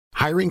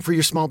Hiring for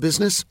your small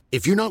business?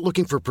 If you're not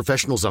looking for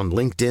professionals on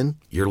LinkedIn,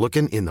 you're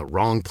looking in the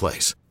wrong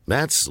place.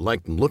 That's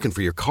like looking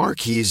for your car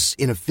keys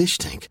in a fish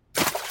tank.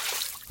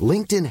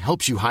 LinkedIn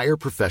helps you hire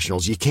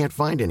professionals you can't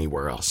find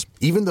anywhere else,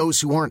 even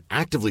those who aren't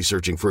actively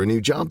searching for a new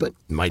job but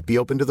might be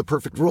open to the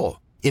perfect role.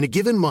 In a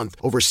given month,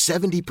 over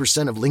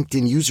 70% of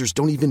LinkedIn users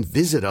don't even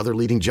visit other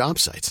leading job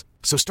sites.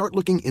 So start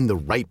looking in the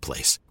right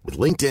place. With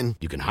LinkedIn,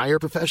 you can hire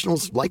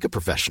professionals like a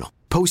professional.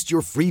 Post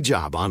your free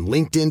job on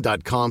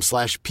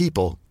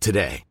linkedin.com/people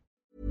today.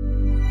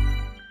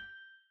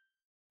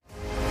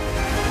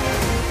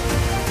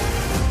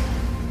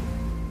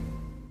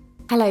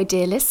 Hello,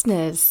 dear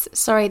listeners.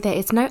 Sorry, there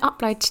is no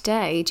upload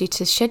today due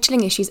to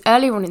scheduling issues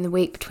earlier on in the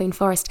week between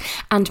Forrest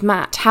and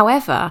Matt.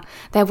 However,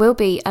 there will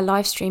be a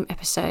live stream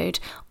episode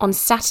on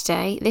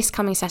Saturday, this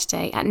coming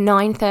Saturday at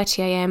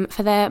 9:30am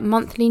for their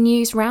monthly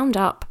news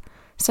roundup.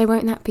 So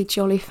won't that be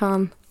jolly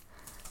fun?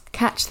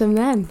 Catch them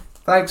then.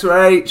 Thanks,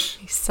 Rach.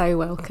 You're so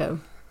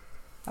welcome.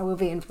 I will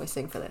be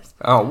invoicing for this.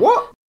 Oh,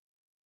 what?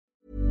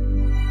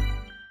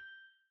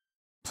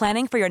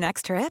 Planning for your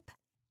next trip?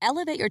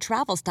 Elevate your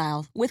travel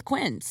style with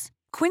Quince.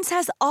 Quince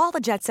has all the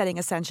jet-setting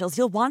essentials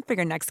you'll want for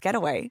your next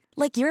getaway,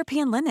 like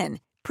European linen,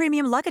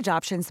 premium luggage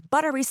options,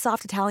 buttery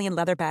soft Italian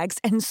leather bags,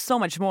 and so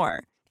much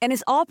more. And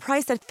is all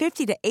priced at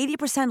 50 to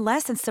 80%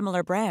 less than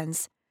similar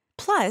brands.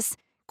 Plus,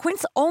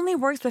 Quince only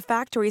works with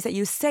factories that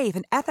use safe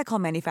and ethical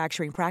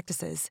manufacturing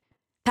practices.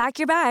 Pack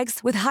your bags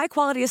with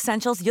high-quality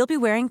essentials you'll be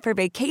wearing for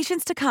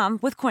vacations to come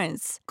with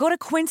Quince. Go to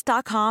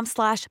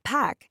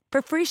quince.com/pack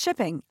for free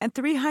shipping and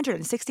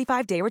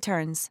 365-day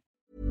returns.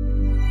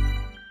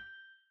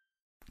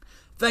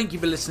 Thank you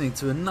for listening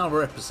to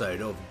another episode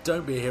of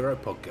Don't Be a Hero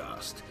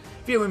podcast.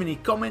 If you have any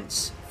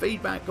comments,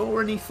 feedback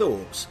or any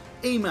thoughts,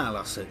 email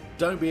us at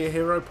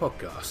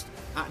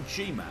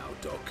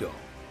don'tbeahero.podcast@gmail.com.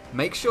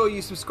 Make sure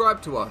you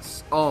subscribe to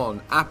us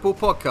on Apple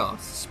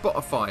Podcasts,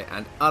 Spotify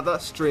and other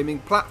streaming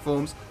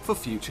platforms for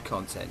future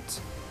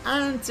content.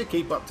 And to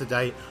keep up to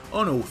date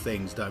on all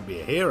things Don't Be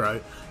a Hero,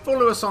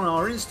 follow us on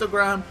our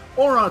Instagram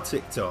or our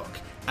TikTok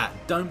at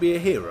Don't Be a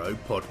Hero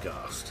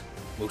podcast.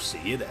 We'll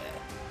see you there.